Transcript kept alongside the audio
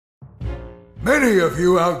Many of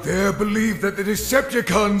you out there believe that the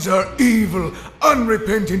Decepticons are evil,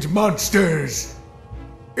 unrepentant monsters.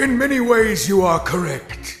 In many ways you are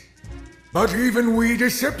correct. But even we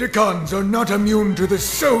Decepticons are not immune to the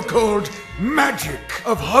so-called magic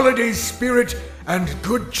of holiday spirit and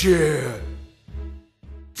good cheer.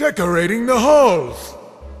 Decorating the halls.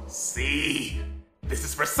 See? This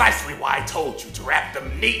is precisely why I told you to wrap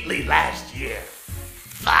them neatly last year.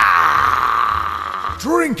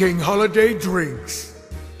 Drinking holiday drinks.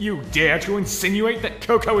 You dare to insinuate that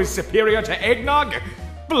cocoa is superior to eggnog?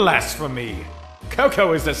 Blasphemy!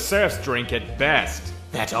 Cocoa is a serf's drink at best.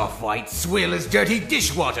 That off-white swill is dirty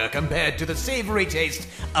dishwater compared to the savory taste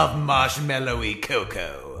of marshmallowy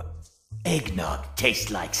cocoa. Eggnog tastes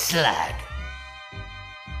like slag.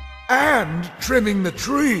 And trimming the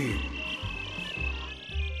tree.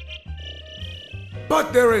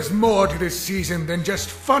 But there is more to this season than just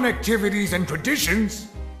fun activities and traditions.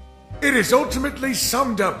 It is ultimately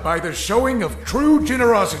summed up by the showing of true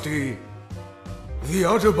generosity. The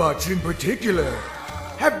Autobots in particular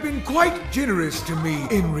have been quite generous to me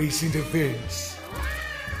in recent events.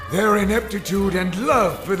 Their ineptitude and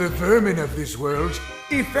love for the vermin of this world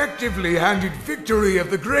effectively handed victory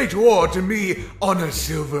of the Great War to me on a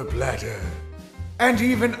silver platter. And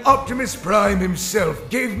even Optimus Prime himself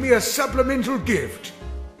gave me a supplemental gift.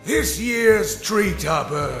 This year's tree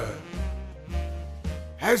topper.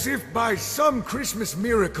 As if by some Christmas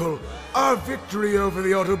miracle, our victory over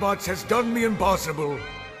the Autobots has done the impossible.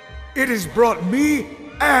 It has brought me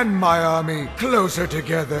and my army closer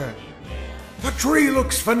together. The tree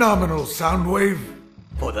looks phenomenal, Soundwave.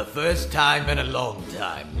 For the first time in a long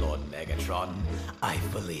time, Lord Megatron, I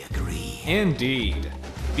fully agree. Indeed.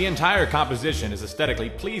 The entire composition is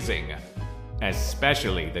aesthetically pleasing.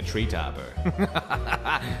 Especially the tree topper.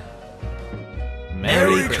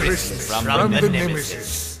 Merry Christmas from the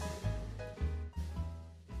Nemesis.